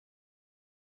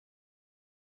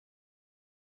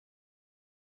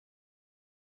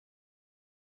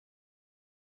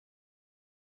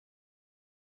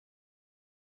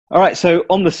All right. So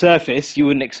on the surface, you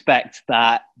wouldn't expect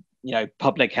that,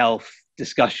 public health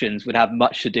discussions would have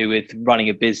much to do with running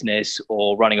a business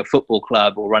or running a football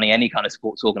club or running any kind of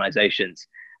sports organizations.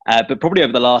 But probably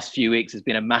over the last few weeks, there's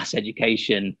been a mass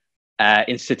education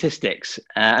in statistics.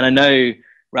 And I know,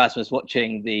 Rasmus,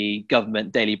 watching the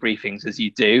government daily briefings as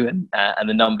you do, and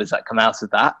the numbers that come out of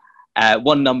that,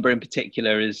 one number in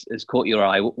particular has caught your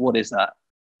eye. What is that?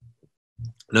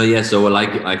 No, yeah. So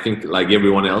I think like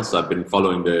everyone else, I've been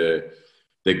following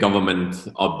the government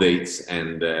updates,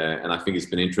 and I think it's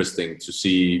been interesting to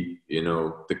see,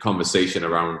 the conversation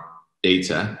around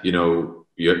data.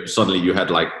 Suddenly you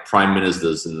had like prime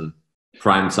ministers in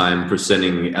prime time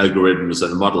presenting algorithms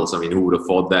and models. I mean, who would have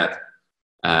thought that?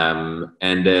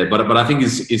 But I think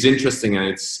it's interesting, and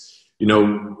it's,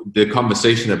 the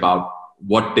conversation about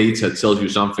what data tells you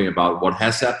something about what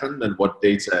has happened and what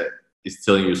data is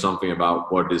telling you something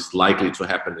about what is likely to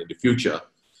happen in the future.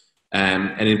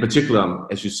 And in particular,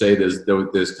 as you say,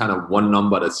 there's kind of one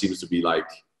number that seems to be like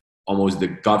almost the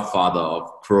godfather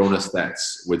of Corona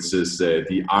stats, which is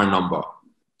the R number.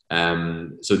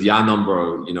 So the R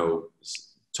number,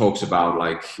 talks about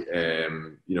like,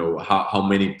 how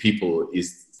many people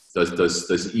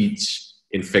does each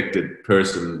infected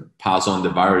person pass on the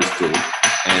virus to,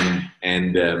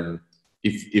 and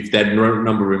if that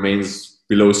number remains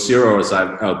below zero,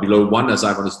 below one, as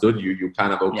I've understood, you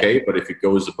kind of okay. Yeah. But if it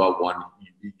goes above one,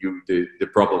 the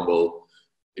problem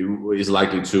is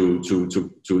likely to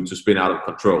spin out of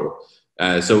control.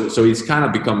 So it's kind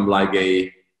of become like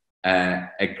a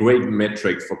great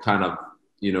metric for kind of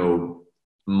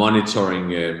monitoring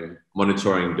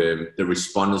the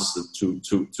response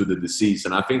to the disease.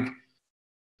 And I think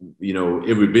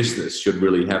every business should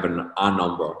really have an R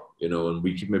number. And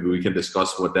maybe we can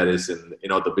discuss what that is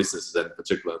in other businesses, and in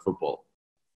particular in football.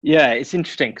 Yeah, it's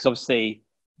interesting because obviously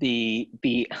the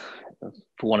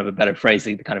for want of a better phrase,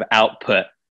 the kind of output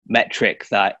metric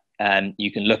that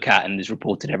you can look at and is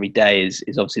reported every day is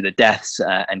obviously the deaths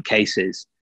and cases.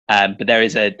 But there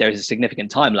is a significant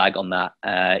time lag on that.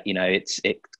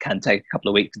 It can take a couple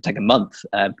of weeks, it can take a month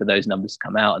for those numbers to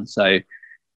come out. And so,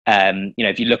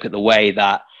 if you look at the way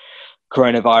that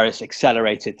coronavirus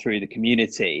accelerated through the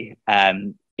community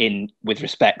with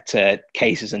respect to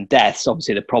cases and deaths,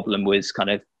 obviously the problem was kind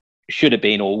of should have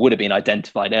been or would have been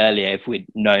identified earlier if we'd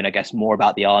known, I guess, more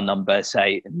about the R number,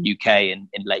 say in the UK in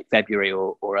late February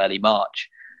or early March.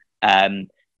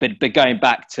 But going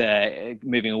back to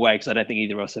moving away, because I don't think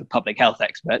either of us are public health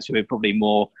experts, we're probably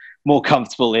more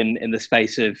comfortable in the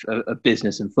space of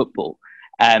business and football.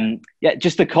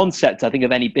 Just the concept, I think,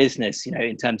 of any business,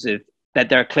 in terms of that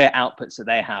there are clear outputs that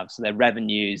they have, so their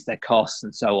revenues, their costs,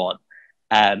 and so on.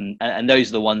 And those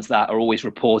are the ones that are always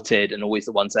reported and always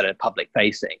the ones that are public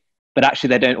facing. But actually,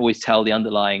 they don't always tell the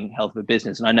underlying health of a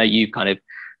business. And I know you've kind of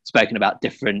spoken about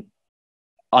different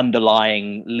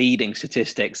underlying leading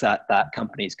statistics that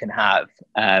companies can have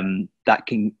that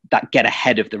get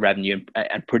ahead of the revenue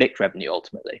and predict revenue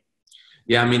ultimately.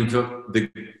 Yeah, I mean,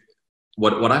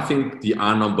 what I think the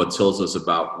R number tells us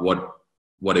about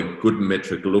what a good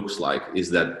metric looks like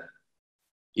is that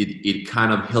it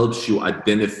kind of helps you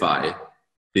identify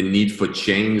the need for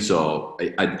change, or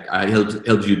I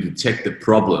helps you detect the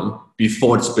problem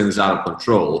before it spins out of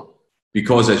control.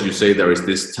 Because, as you say, there is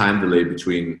this time delay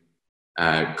between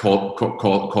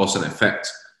cause and effect,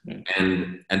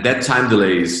 and that time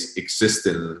delays exist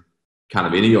in kind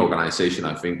of any organization,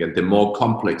 I think. And the more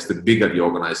complex, the bigger the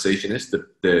organization is, the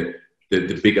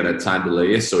bigger that time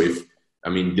delay is. So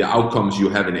the outcomes you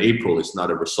have in April is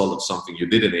not a result of something you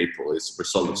did in April. It's a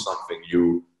result of something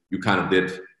you kind of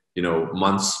did,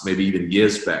 months, maybe even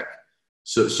years back.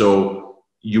 So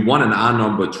you want an R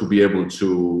number to be able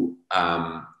to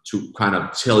kind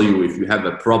of tell you if you have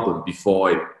a problem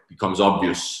before it becomes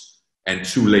obvious and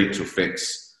too late to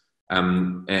fix.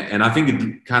 And I think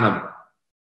it kind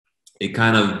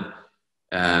of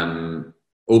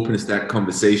opens that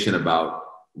conversation about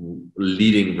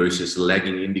leading versus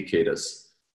lagging indicators,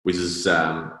 which is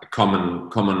a common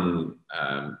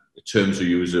term to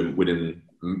use within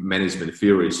management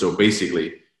theory. So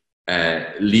basically,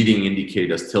 leading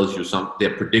indicators tells you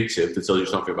they're predictive, they tell you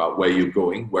something about where you're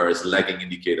going, whereas lagging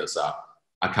indicators are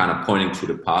kind of pointing to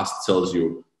the past, tells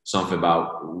you something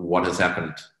about what has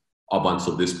happened up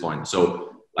until this point. So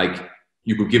like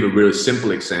you could give a really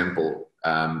simple example.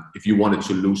 If you wanted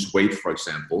to lose weight, for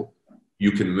example,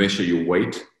 you can measure your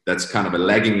weight. That's kind of a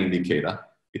lagging indicator.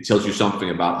 It tells you something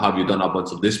about how you've done up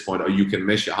until this point, or you can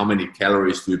measure how many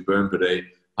calories do you burn per day,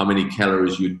 how many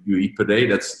calories you eat per day.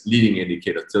 That's leading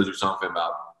indicator. It tells you something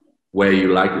about where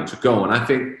you're likely to go. And I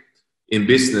think in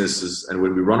businesses and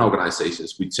when we run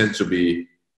organizations, we tend to be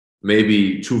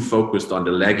maybe too focused on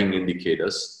the lagging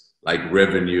indicators like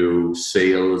revenue,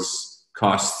 sales,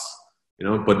 costs,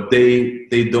 but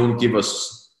they don't give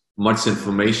us much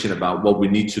information about what we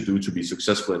need to do to be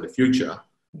successful in the future.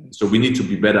 So we need to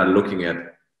be better at looking at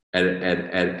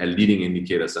leading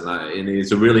indicators, and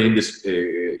it's a really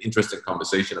interesting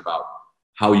conversation about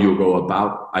how you go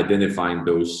about identifying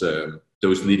those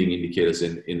leading indicators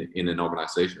in an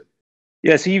organization.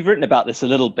 Yeah, so you've written about this a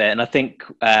little bit, and I think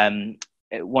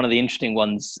one of the interesting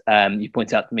ones you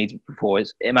pointed out to me before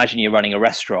is, imagine you're running a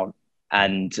restaurant,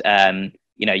 and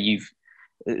you've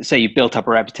built up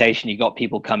a reputation, you've got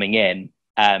people coming in,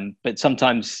 but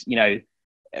sometimes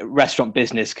restaurant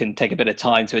business can take a bit of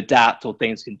time to adapt, or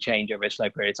things can change over a slow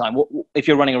period of time. If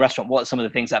you're running a restaurant, what are some of the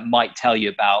things that might tell you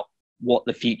about what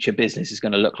the future business is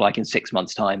going to look like in 6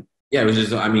 months' time? Yeah, which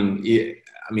is, I mean,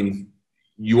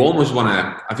 you almost want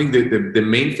to. I think the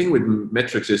main thing with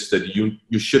metrics is that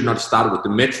you should not start with the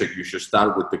metric. You should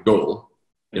start with the goal.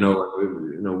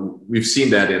 We've seen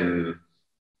that in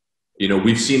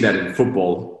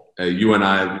football. You and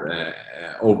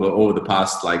I over the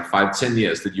past like 5-10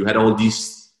 years, that you had all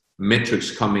these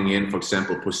metrics coming in. For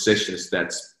example, possession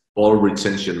stats, ball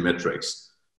retention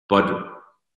metrics, but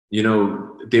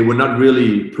they were not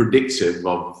really predictive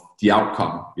of the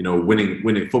outcome,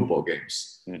 winning football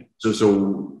games. Mm.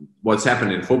 So what's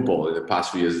happened in football in the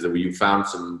past few years is that we found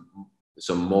some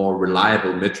more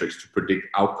reliable metrics to predict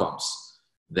outcomes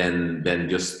than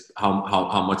just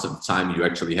how much of the time you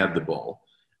actually have the ball.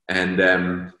 And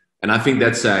I think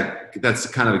that's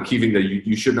kind of a key thing, that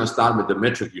you should not start with the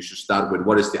metric. You should start with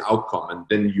what is the outcome, and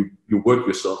then you work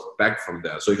yourself back from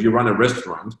there. So if you run a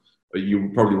restaurant,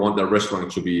 you probably want that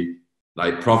restaurant to be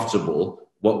like profitable.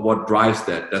 What drives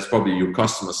that? That's probably your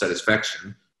customer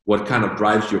satisfaction. What kind of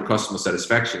drives your customer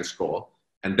satisfaction score?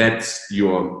 And that's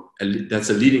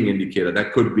a leading indicator.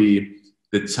 That could be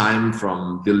the time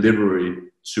from delivery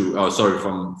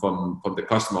from the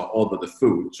customer order the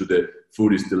food to the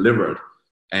food is delivered.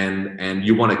 And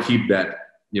you want to keep that,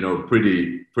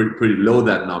 pretty low,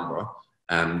 that number.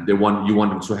 You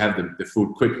want them to have the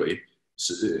food quickly.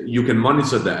 So you can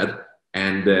monitor that,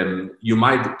 and you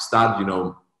might start,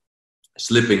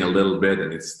 slipping a little bit,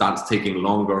 and it starts taking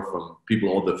longer from people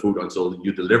order food until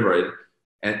you deliver it.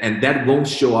 And that won't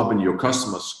show up in your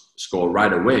customer score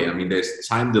right away. I mean, there's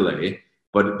time delay,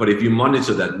 but if you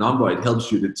monitor that number, it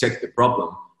helps you detect the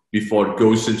problem before it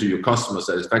goes into your customer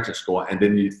satisfaction score, and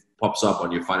then it pops up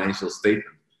on your financial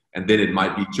statement. And then it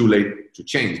might be too late to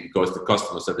change because the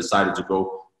customers have decided to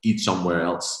go eat somewhere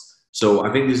else. So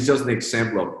I think this is just an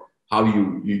example of how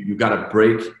you gotta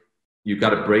break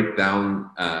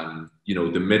down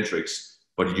the metrics,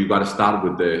 but you gotta start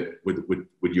with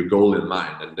your goal in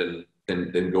mind, and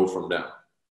then go from there.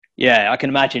 Yeah, I can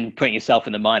imagine putting yourself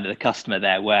in the mind of the customer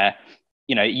there, where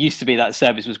it used to be that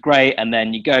service was great, and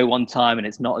then you go one time and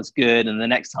it's not as good, and the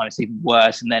next time it's even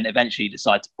worse, and then eventually you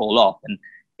decide to fall off. And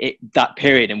that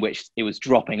period in which it was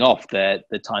dropping off, the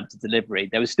time to delivery,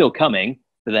 they were still coming,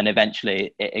 but then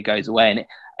eventually it goes away.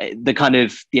 And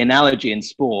the analogy in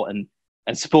sport,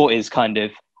 and sport is kind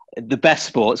of the best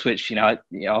sports, which I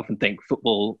often think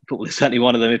football is certainly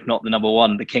one of them, if not the number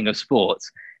one, the king of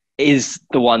sports, is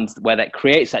the ones where that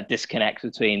creates that disconnect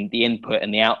between the input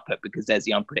and the output, because there's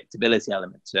the unpredictability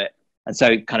element to it. And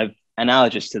so, kind of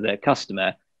analogous to the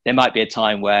customer, there might be a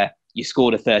time where you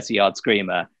scored a 30-yard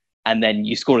screamer, and then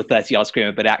you scored a 30-yard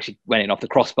screamer, but it actually went in off the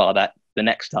crossbar the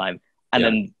next time. And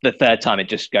then the third time it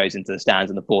just goes into the stands,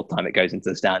 and the fourth time it goes into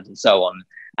the stands, and so on.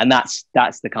 And that's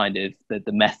the kind of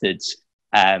the methods,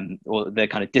 or the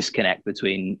kind of disconnect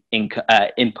between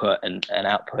input and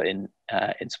output in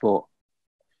sport.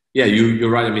 Yeah, you're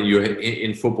right. I mean,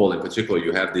 in football in particular,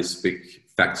 you have this big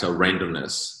factor of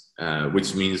randomness,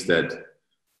 which means that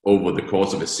over the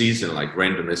course of a season, like,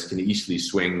 randomness can easily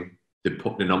swing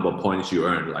the number of points you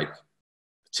earn, like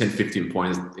 10, 15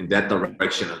 points in that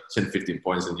direction, and 10, 15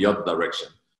 points in the other direction.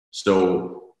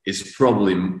 So it's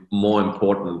probably more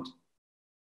important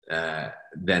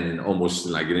than almost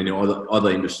like in any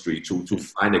other industry to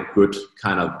find a good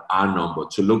kind of R number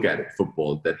to look at in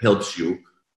football that helps you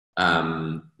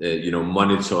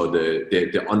monitor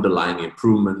the underlying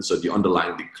improvements or the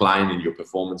underlying decline in your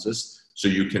performances, so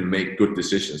you can make good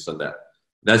decisions on that.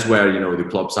 That's where the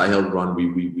clubs I help run,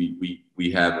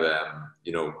 we have a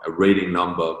rating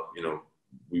number.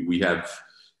 We have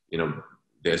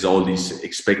there's all these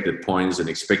expected points and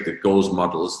expected goals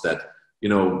models that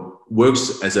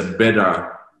works as a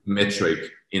better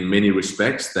metric in many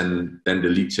respects than the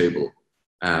league table,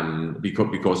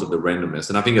 because of the randomness.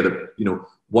 And I think that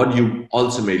what you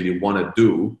ultimately want to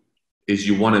do is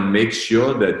you want to make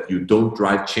sure that you don't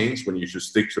drive change when you should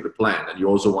stick to the plan, and you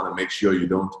also want to make sure you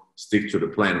don't stick to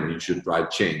the plan when you should drive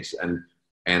change.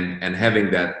 And having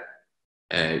that,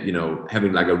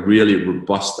 having like a really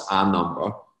robust R number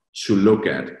to look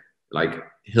at, like,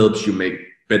 helps you make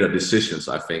better decisions,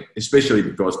 I think, especially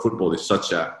because football is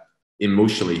such a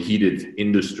emotionally heated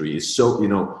industry. It's so,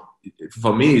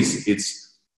 for me,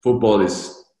 it's football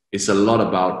is a lot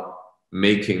about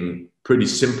making pretty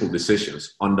simple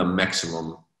decisions under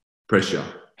maximum pressure.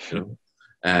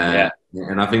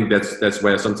 And I think that's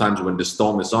where sometimes when the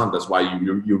storm is on, that's why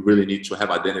you really need to have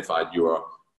identified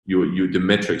the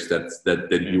metrics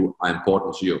that you are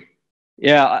important to you.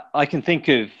 Yeah, I can think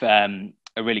of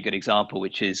a really good example,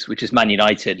 which is Man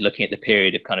United, looking at the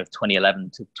period of kind of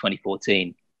 2011 to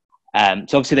 2014.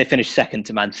 So obviously they finished second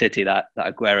to Man City that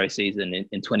Aguero season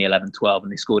in 2011-12,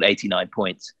 and they scored 89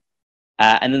 points.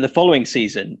 And then the following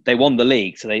season, they won the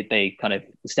league. So they kind of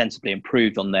ostensibly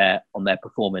improved on their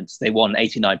performance. They won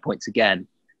 89 points again.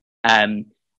 And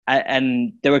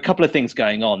there were a couple of things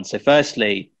going on. So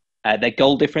firstly, their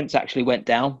goal difference actually went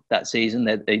down that season.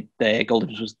 Their goal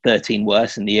difference was 13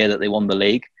 worse in the year that they won the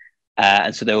league.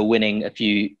 And so they were winning a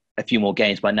few more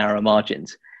games by narrow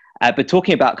margins. But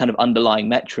talking about kind of underlying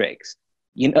metrics,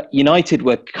 United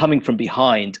were coming from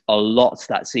behind a lot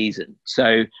that season.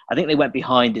 So I think they went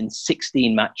behind in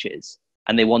 16 matches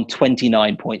and they won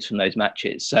 29 points from those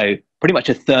matches. So pretty much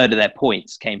a third of their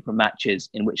points came from matches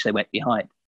in which they went behind.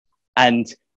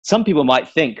 And some people might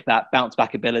think that bounce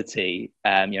back ability,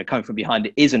 coming from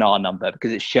behind, is an R number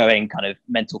because it's showing kind of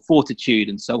mental fortitude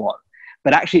and so on.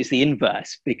 But actually it's the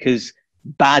inverse, because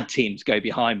bad teams go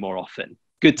behind more often.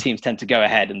 Good teams tend to go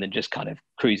ahead and then just kind of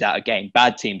cruise out a game.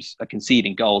 Bad teams are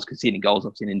conceding goals. Conceding goals,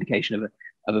 obviously, an indication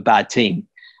of a bad team.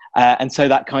 And so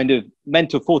that kind of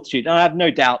mental fortitude, and I have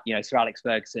no doubt, Sir Alex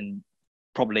Ferguson,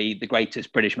 probably the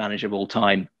greatest British manager of all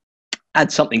time,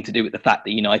 had something to do with the fact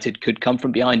that United could come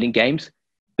from behind in games.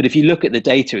 But if you look at the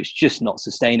data, it's just not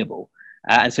sustainable.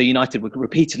 And so United were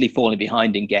repeatedly falling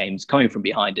behind in games, coming from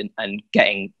behind and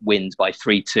getting wins by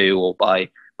 3-2 or by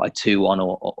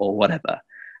 2-1 or whatever.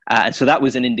 And so that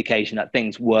was an indication that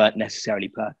things weren't necessarily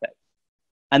perfect.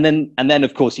 And then,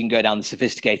 of course, you can go down the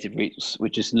sophisticated routes,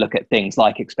 which is look at things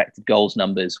like expected goals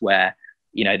numbers, where,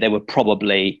 they were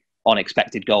probably on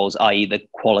expected goals, i.e. the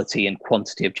quality and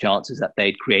quantity of chances that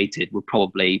they'd created were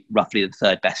probably roughly the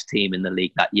third best team in the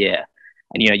league that year.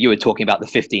 And, you were talking about the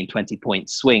 15, 20 point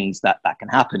swings that can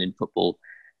happen in football.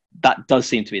 That does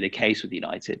seem to be the case with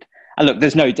United. And look,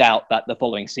 there's no doubt that the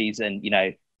following season,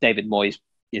 David Moyes,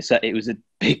 it was a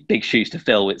big shoes to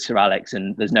fill with Sir Alex,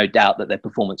 and there's no doubt that their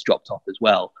performance dropped off as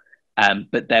well.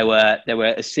 But there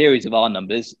were a series of R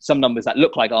numbers. Some numbers that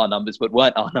looked like R numbers but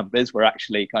weren't R numbers were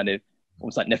actually kind of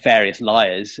almost like nefarious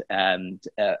liars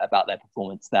about their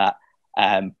performance that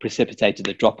precipitated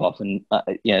the drop off. And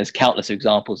there's countless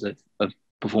examples of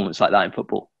performance like that in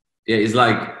football. Yeah, it's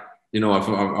like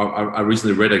I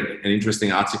recently read an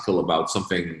interesting article about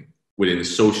something within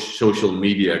social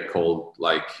media called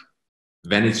like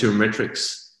vanity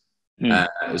metrics. And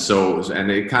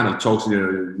it kind of talks,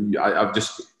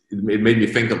 it made me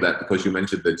think of that because you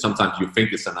mentioned that sometimes you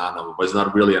think it's an R number, but it's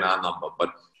not really an R number.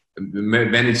 But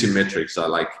vanity metrics are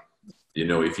like,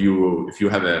 if you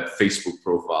have a Facebook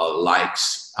profile,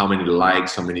 likes, how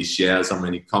many shares, how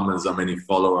many comments, how many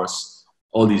followers,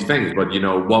 all these things. But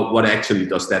what actually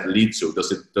does that lead to?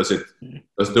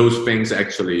 Does those things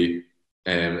actually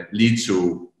lead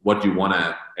to what you want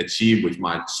to achieve, which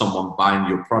might someone buying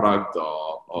your product,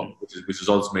 or which is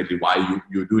ultimately why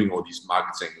you're doing all these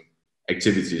marketing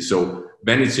activities. So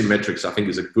vanity metrics, I think,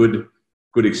 is a good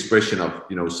expression of,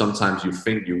 sometimes you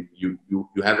think you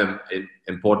have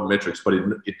important metrics, but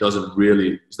it's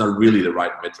not really the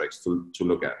right metrics to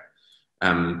look at.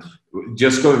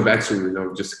 Just going back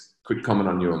to, just quick comment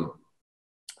on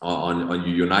your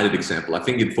United example. I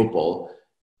think in football,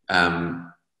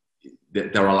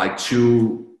 there are like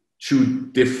two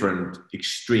different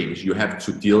extremes you have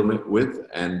to deal with,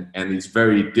 and it's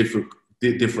very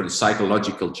different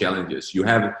psychological challenges. You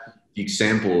have the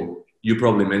example you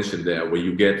probably mentioned there, where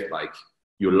you get like,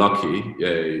 you're lucky,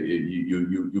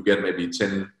 you get maybe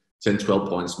 10, 12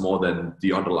 points more than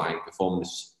the underlying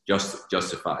performance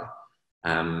justify.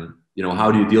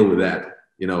 How do you deal with that?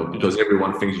 Because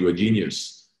everyone thinks you're a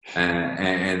genius.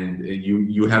 And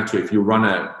you have to, if you're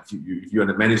in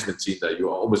a management team, that you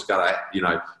always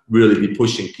gotta really be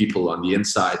pushing people on the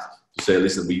inside to say,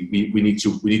 listen, we need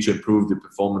to improve the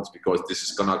performance because this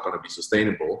is not going to be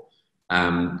sustainable.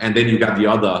 And then you got the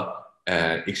other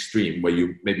extreme where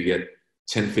you maybe get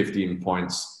 10, 15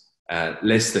 points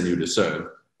less than you deserve,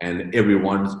 and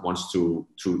everyone wants to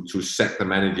sack the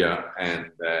manager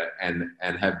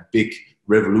and have big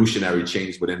revolutionary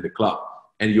change within the club.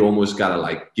 And you almost gotta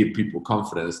like give people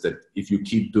confidence that if you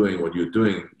keep doing what you're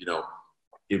doing, you know,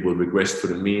 it will regress to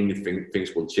the mean.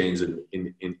 Things will change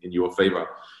in your favor.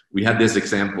 We had this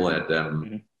example at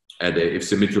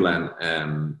FC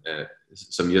Midtjylland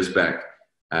some years back.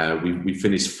 We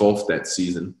finished fourth that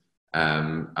season.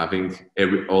 I think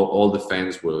all the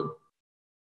fans were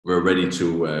ready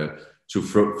to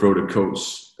throw the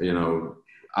coach, you know,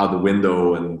 out the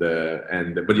window,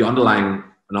 but the underlying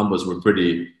numbers were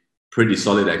pretty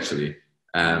solid actually.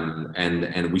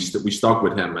 And we stuck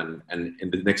with him, and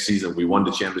in the next season we won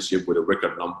the championship with a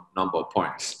record number of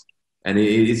points. And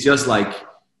it's just like,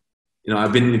 you know,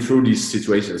 I've been through these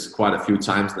situations quite a few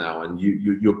times now, and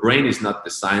your brain is not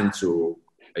designed to,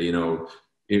 you know,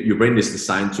 your brain is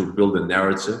designed to build a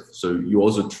narrative. So you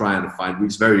also try and find,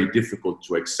 it's very difficult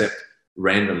to accept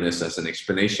randomness as an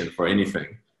explanation for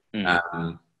anything.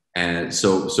 And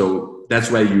so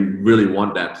that's where you really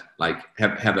want that, like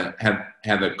have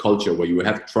a culture where you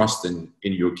have trust in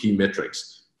your key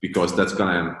metrics, because that's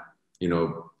gonna, you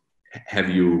know, have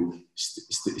you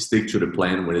stick to the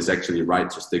plan when it's actually right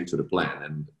to stick to the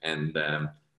plan, and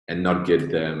not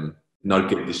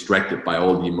get distracted by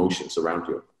all the emotions around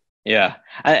you. Yeah,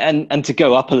 and to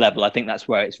go up a level, I think that's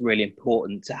where it's really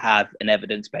important to have an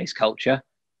evidence-based culture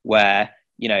where,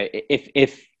 you know,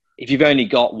 if you've only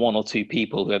got one or two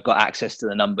people who have got access to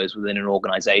the numbers within an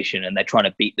organization and they're trying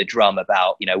to beat the drum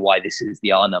about, you know, why this is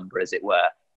the R number, as it were,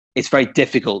 it's very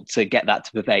difficult to get that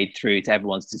to pervade through to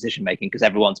everyone's decision making, because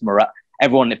everyone,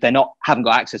 if they're haven't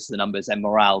got access to the numbers, their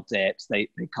morale dips, they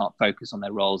can't focus on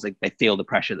their roles, they feel the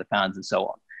pressure of the fans and so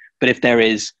on. But if there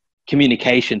is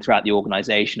communication throughout the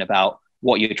organization about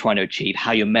what you're trying to achieve,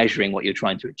 how you're measuring what you're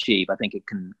trying to achieve, I think it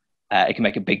can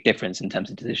make a big difference in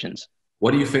terms of decisions.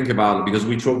 What do you think about, because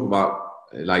we talk about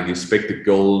like expected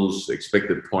goals,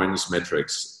 expected points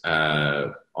metrics,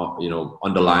 you know,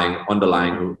 underlying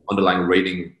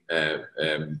rating,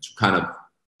 to kind of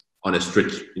on a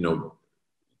strict, you know,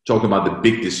 talk about the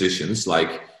big decisions,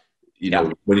 like, you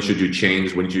know, when should you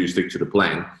change, when should you stick to the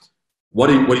plan? What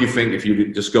do you think if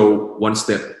you just go one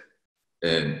step,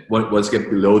 one step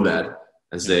below that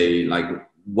and say, like,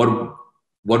 what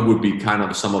would be kind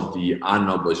of some of the R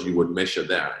numbers you would measure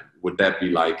there? Would that be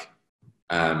like,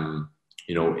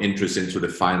 you know, interest into the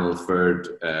final third,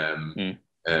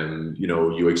 you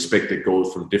know, you expected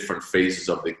goals from different phases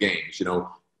of the games, you know,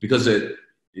 because you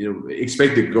know,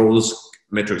 expected goals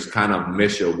metrics kind of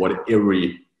measure what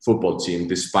every football team,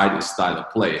 despite its style of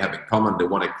play, have in common. They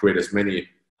want to create as many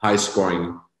high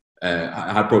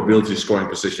probability scoring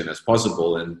position as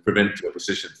possible and prevent the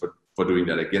opposition for doing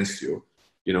that against you,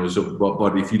 you know. So,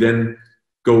 but if you then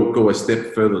go a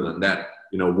step further than that,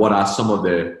 you know, what are some of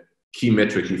the key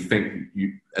metrics you think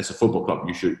you, as a football club,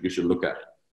 you should look at?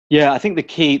 Yeah, I think the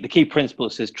key principle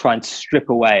is try and strip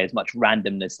away as much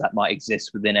randomness that might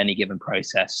exist within any given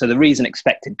process. So the reason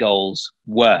expected goals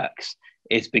works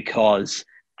is because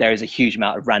there is a huge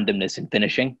amount of randomness in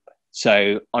finishing.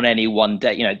 So on any one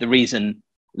day, you know, the reason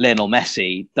Lionel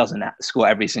Messi doesn't score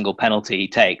every single penalty he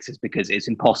takes is because it's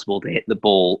impossible to hit the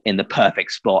ball in the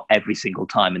perfect spot every single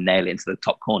time and nail it into the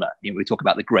top corner. You know, we talk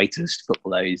about the greatest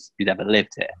footballer who's ever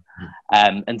lived here.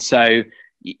 And so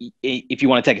if you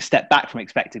want to take a step back from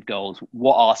expected goals,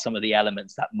 what are some of the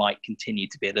elements that might continue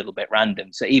to be a little bit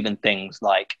random? So even things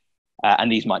like,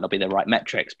 and these might not be the right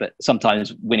metrics, but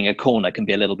sometimes winning a corner can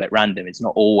be a little bit random. It's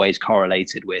not always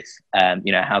correlated with,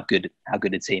 you know, how good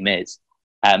a team is.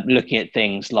 Looking at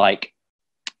things like,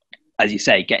 as you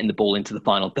say, getting the ball into the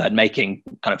final third, making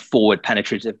kind of forward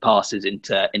penetrative passes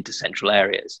into central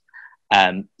areas.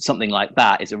 Something like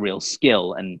that is a real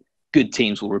skill, and good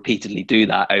teams will repeatedly do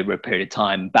that over a period of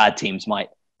time. Bad teams might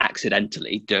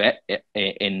accidentally do it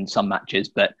in some matches,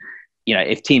 but you know,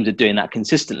 if teams are doing that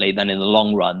consistently, then in the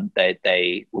long run,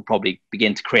 they will probably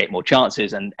begin to create more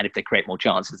chances. And if they create more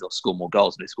chances, they'll score more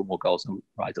goals, and they score more goals and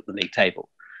rise up the league table.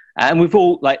 And we've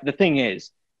all, like, the thing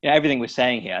is, you know, everything we're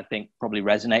saying here, I think probably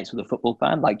resonates with a football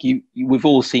fan. Like we've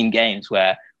all seen games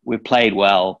where we've played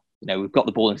well, you know, we've got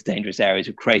the ball into dangerous areas,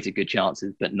 we've created good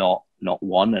chances, but not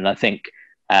won. And I think,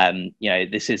 you know,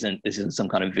 this isn't some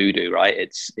kind of voodoo, right?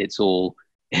 It's all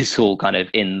kind of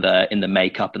in the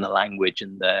makeup and the language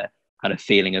and the kind of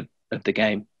feeling of the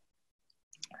game.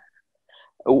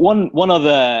 One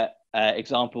other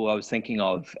example I was thinking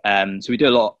of, so we do a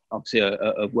lot, obviously,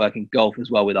 of work in golf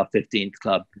as well with our 15th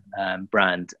Club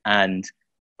brand, and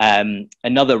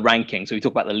another ranking. So we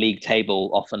talk about the league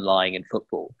table often lying in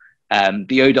football. The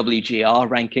OWGR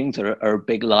rankings are a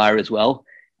big liar as well.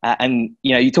 And,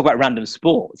 you know, you talk about random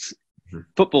sports.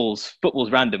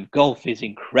 football's random. Golf is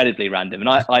incredibly random, and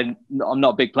I'm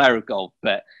not a big player of golf,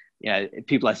 but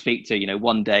people I speak to,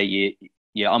 one day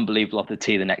you're unbelievable off the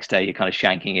tee, the next day you're kind of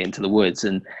shanking it into the woods.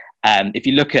 And if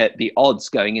you look at the odds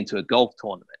going into a golf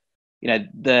tournament,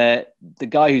 the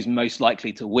guy who's most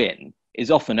likely to win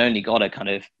is often only got a kind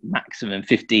of maximum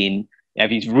 15.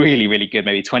 If he's really, really good,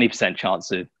 maybe 20%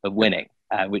 chance of winning.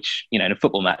 Which in a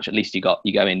football match, at least you go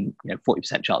in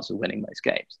 40% chance of winning most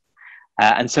games.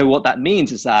 And so what that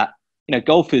means is that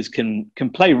golfers can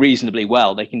play reasonably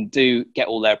well. They can get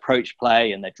all their approach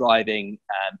play and their driving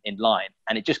in line,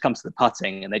 and it just comes to the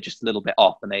putting, and they're just a little bit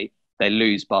off, and they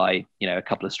lose by a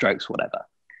couple of strokes, whatever.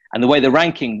 And the way the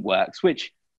ranking works,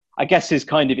 which I guess is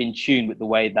kind of in tune with the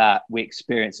way that we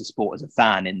experience the sport as a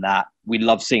fan, in that we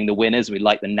love seeing the winners. We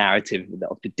like the narrative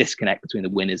of the disconnect between the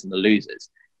winners and the losers.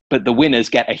 But the winners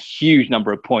get a huge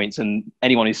number of points, and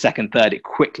anyone who's second, third, it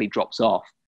quickly drops off.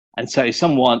 And so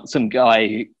some guy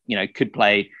who, could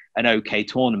play an okay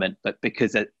tournament, but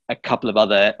because a couple of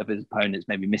other of his opponents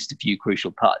maybe missed a few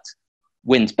crucial putts,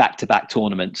 wins back-to-back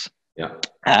tournaments. Yeah.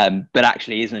 But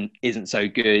actually isn't so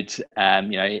good.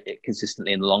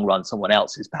 Consistently in the long run, someone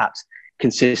else is perhaps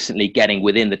consistently getting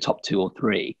within the top 2 or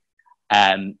 3.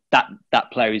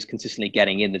 That player is consistently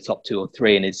getting in the top 2 or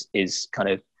 3 and is kind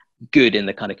of good in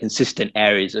the kind of consistent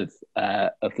areas of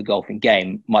the golfing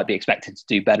game, might be expected to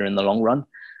do better in the long run.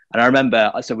 And I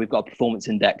remember, so we've got a performance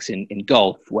index in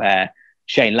golf where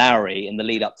Shane Lowry, in the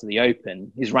lead up to the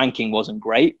Open, his ranking wasn't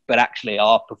great, but actually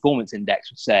our performance index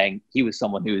was saying he was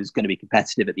someone who was going to be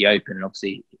competitive at the Open, and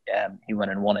obviously he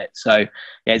went and won it. So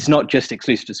it's not just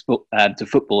exclusive to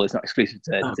football; it's not exclusive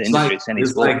to industry.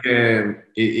 It's like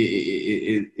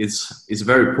it's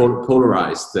very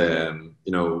polarized.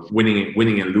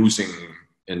 Winning and losing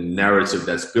and narrative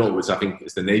that's built, which I think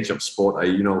is the nature of sport.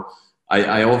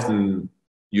 I often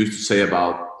used to say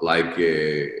about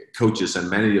coaches and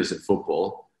managers in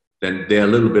football, then they're a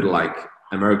little bit like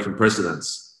American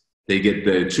presidents. They get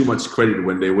too much credit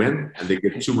when they win, and they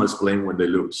get too much blame when they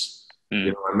lose.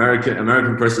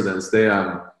 American presidents, they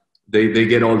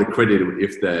get all the credit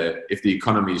if the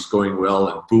economy is going well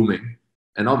and booming.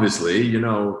 And obviously,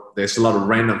 there's a lot of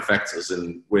random factors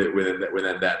within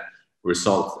that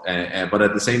result. But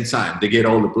at the same time, they get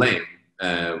all the blame.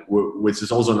 Which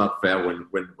is also not fair when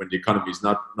the economy is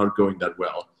not going that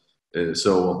well.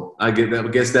 So I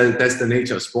guess that's the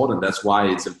nature of sport, and that's why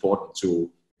it's important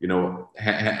to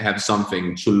have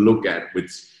something to look at,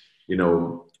 which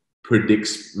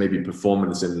predicts maybe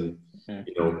performance in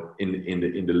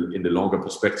the longer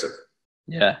perspective.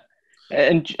 Yeah,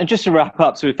 and just to wrap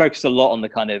up, so we focused a lot on the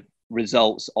kind of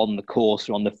results on the course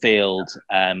or on the field,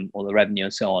 or the revenue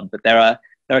and so on. But there are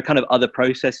kind of other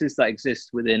processes that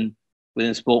exist within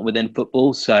sport, within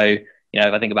football. So,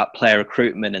 if I think about player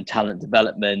recruitment and talent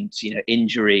development,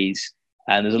 injuries,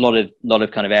 and there's a lot of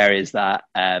kind of areas that,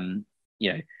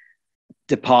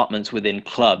 departments within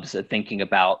clubs are thinking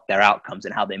about their outcomes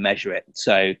and how they measure it.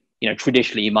 So,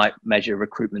 traditionally you might measure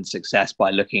recruitment success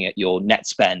by looking at your net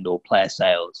spend or player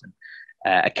sales, and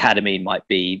academy might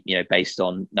be, based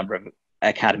on number of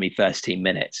academy first team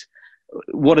minutes.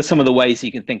 What are some of the ways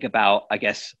you can think about, I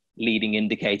guess, leading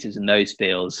indicators in those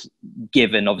fields,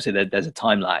 given obviously that there's a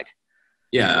time lag?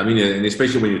 Yeah, I mean, and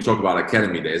especially when you talk about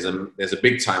academy, there's a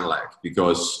big time lag,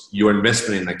 because your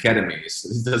investment in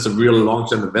academies, there's a real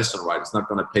long-term investment, right? It's not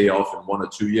going to pay off in 1 or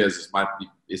 2 years. It's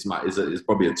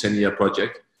probably a 10-year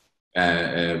project.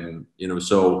 So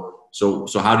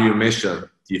how do you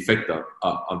measure the effect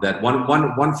of that?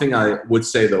 One thing I would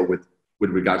say though, with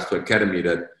regards to academy,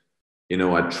 that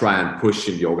I try and push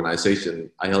in the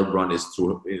organization I help run, is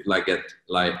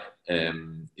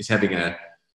having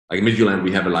like Midtjylland,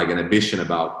 we have an ambition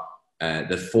about that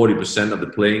 40% of the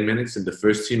playing minutes in the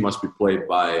first team must be played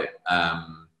by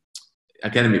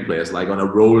academy players, like on a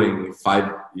rolling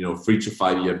 3 to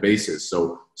 5 year basis.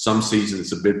 So some seasons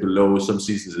it's a bit below, some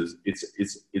seasons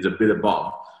it's a bit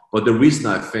above. But the reason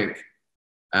I think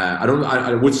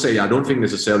I would say I don't think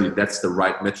necessarily that's the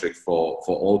right metric for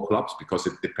all clubs, because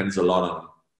it depends a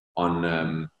lot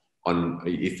on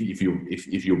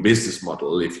if your business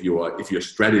model, if your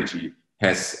strategy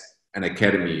has an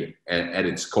academy at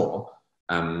its core.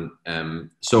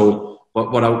 So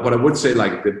what I would say,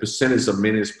 like the percentage of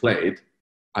minutes played,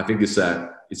 I think is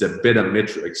a better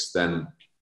metrics than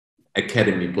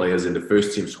academy players in the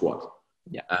first team squad.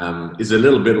 Yeah, it's a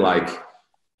little bit like,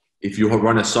 if you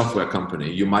run a software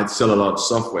company, you might sell a lot of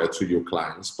software to your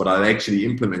clients, but are they actually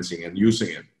implementing and using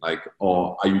it?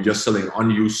 Or are you just selling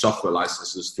unused software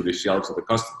licenses to the shelves of the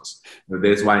customers?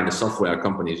 That's why in the software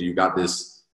companies, you got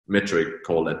this metric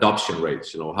called adoption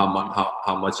rates.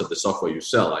 How much of the software you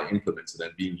sell are implemented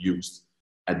and being used,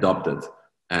 adopted.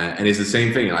 And it's the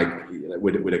same thing like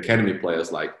with academy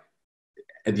players. Like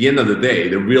at the end of the day,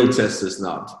 the real test is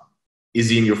not, is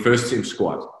he in your first team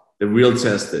squad? The real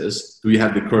test is, do you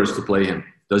have the courage to play him?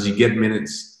 Does he get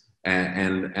minutes?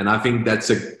 And I think that's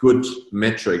a good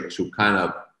metric to kind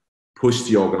of push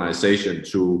the organization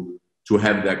to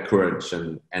have that courage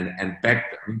and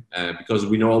back them, because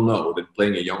we all know that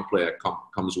playing a young player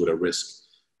comes with a risk.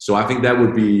 So I think that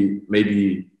would be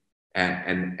maybe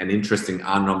an interesting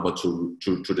R number to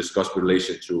discuss in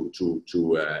relation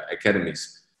to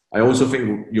academies. I also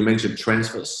think you mentioned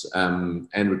transfers and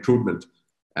recruitment.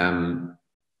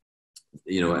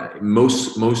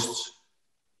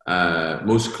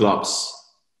 Most clubs,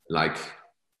 like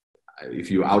if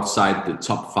you're outside the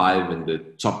top 5 in the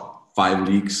top 5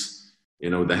 leagues, they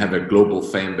have a global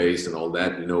fan base and all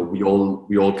that. We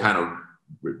all kind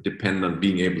of depend on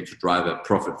being able to drive a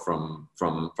profit from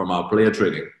our player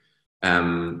trading.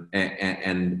 And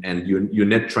your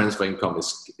net transfer income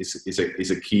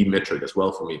is a key metric as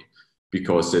well for me,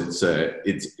 because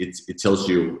it tells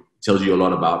you a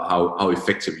lot about how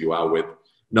effective you are with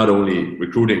not only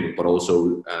recruiting but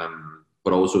also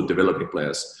developing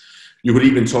players. You could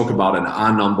even talk about an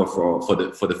R number for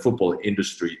the football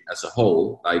industry as a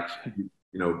whole. Like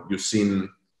you've seen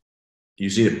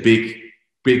a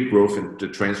big growth in the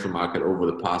transfer market over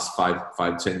the past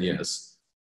 5-10 years.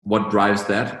 What drives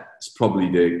that? It's probably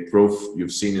the growth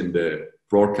you've seen in the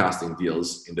broadcasting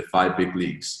deals in the 5 big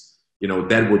leagues.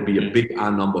 That would be a big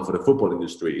R number for the football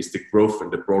industry, is the growth in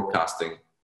the broadcasting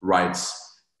rights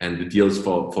and the deals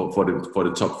for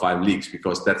the top 5 leagues,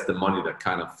 because that's the money that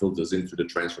kind of filters into the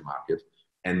transfer market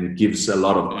and gives a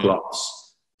lot of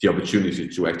clubs the opportunity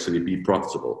to actually be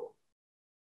profitable.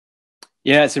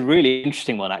 Yeah, it's a really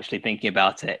interesting one, actually, thinking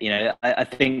about it. I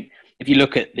think if you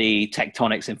look at the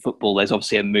tectonics in football, there's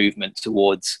obviously a movement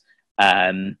towards,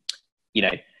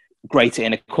 greater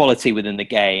inequality within the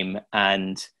game.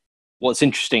 And what's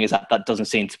interesting is that doesn't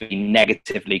seem to be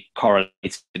negatively correlated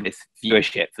with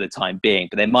viewership for the time being.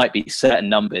 But there might be certain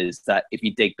numbers that, if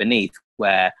you dig beneath,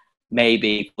 where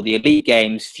maybe for the elite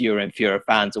games, fewer and fewer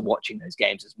fans are watching those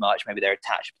games as much. Maybe they're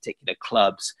attached to particular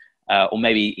clubs, or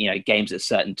maybe games at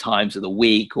certain times of the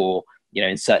week, or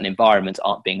in certain environments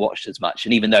aren't being watched as much.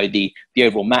 And even though the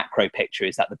overall macro picture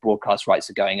is that the broadcast rights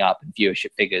are going up and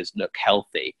viewership figures look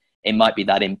healthy, it might be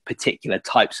that in particular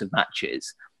types of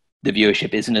matches, the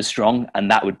viewership isn't as strong, and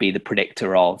that would be the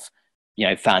predictor of,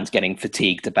 fans getting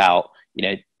fatigued about,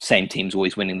 same teams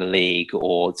always winning the league,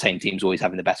 or same teams always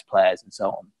having the best players, and so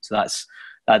on. So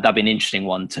that'd be an interesting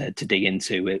one to dig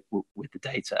into with the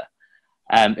data.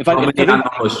 How many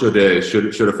numbers should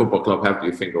a football club have, do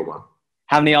you think, Omar?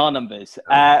 How many R numbers?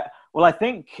 Well, I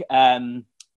think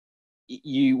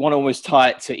you want to almost tie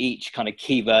it to each kind of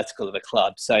key vertical of a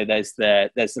club. So there's the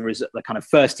kind of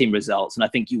first team results, and I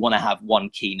think you want to have one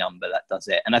key number that does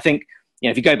it. And I think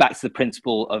if you go back to the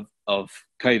principle of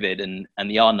COVID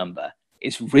and the R number,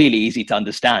 it's really easy to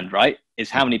understand, right? It's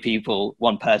how many people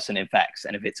one person infects,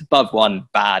 and if it's above 1,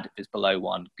 bad; if it's below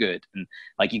 1, good. And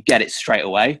like you get it straight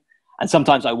away. And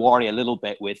sometimes I worry a little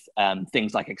bit with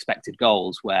things like expected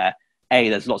goals, where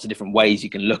there's lots of different ways you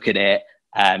can look at it.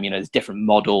 There's different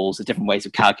models, there's different ways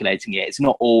of calculating it. It's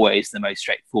not always the most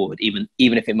straightforward, even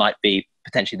if it might be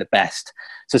potentially the best.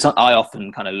 So I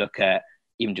often kind of look at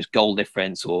even just goal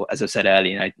difference, or, as I said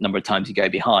earlier, number of times you go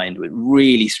behind, with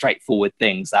really straightforward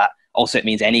things that also it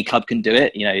means any club can do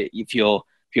it. If you're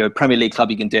a Premier League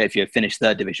club, you can do it. If you're a Finnish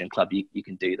 3rd division club, you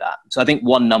can do that. So I think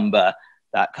one number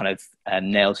that kind of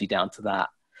nails you down to that.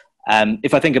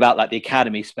 If I think about like the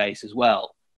academy space as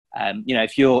well,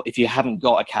 if you haven't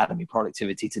got academy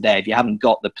productivity today, if you haven't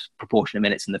got the proportion of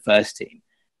minutes in the first team,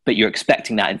 but you're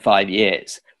expecting that in 5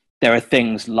 years, there are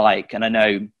things like, and I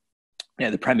know,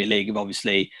 the Premier League have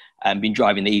obviously been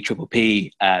driving the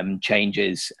EPPP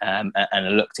changes and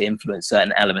look to influence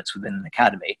certain elements within an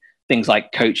academy. Things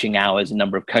like coaching hours and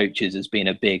number of coaches has been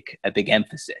a big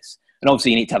emphasis. And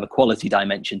obviously you need to have a quality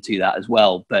dimension to that as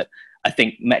well. But I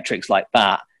think metrics like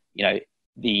that,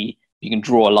 you can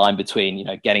draw a line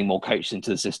between, getting more coaches into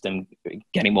the system,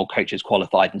 getting more coaches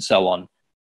qualified and so on,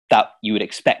 that you would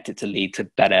expect it to lead to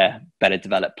better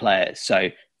developed players. So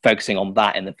focusing on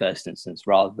that in the first instance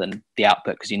rather than the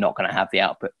output, because you're not going to have the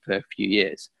output for a few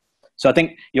years. So I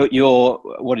think your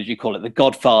what did you call it? The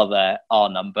Godfather R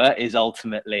number is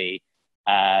ultimately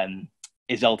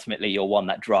your one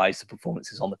that drives the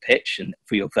performances on the pitch and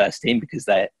for your first team, because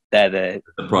they're the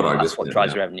product. That's what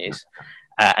drives revenues.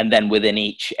 And then within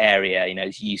each area,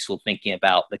 it's useful thinking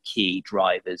about the key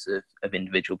drivers of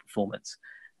individual performance.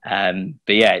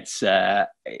 But yeah,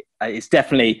 it's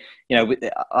definitely,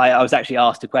 I was actually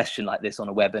asked a question like this on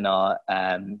a webinar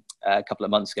a couple of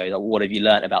months ago. Like, what have you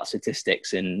learned about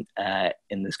statistics in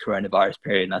this coronavirus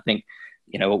period? And I think,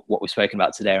 what we've spoken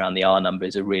about today around the R number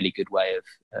is a really good way of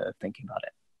thinking about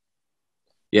it.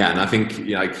 Yeah, and I think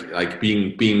like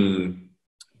being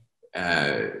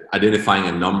identifying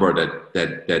a number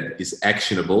that is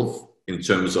actionable in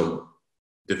terms of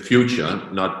the future,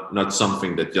 not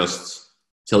something that just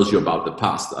tells you about the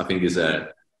past, I think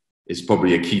is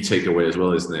probably a key takeaway as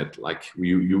well, isn't it? Like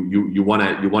you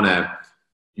wanna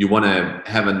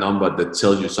have a number that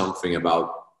tells you something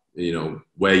about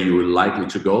where you're likely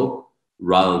to go,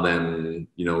 rather than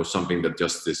something that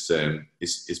just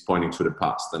is pointing to the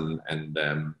past, and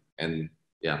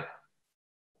yeah,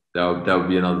 that would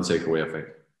be another takeaway, I think.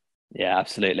 Yeah,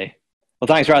 absolutely. Well,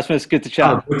 thanks, Rasmus. Good to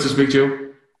chat. Good to speak to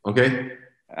you. Okay.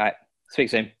 All right. Speak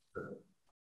soon.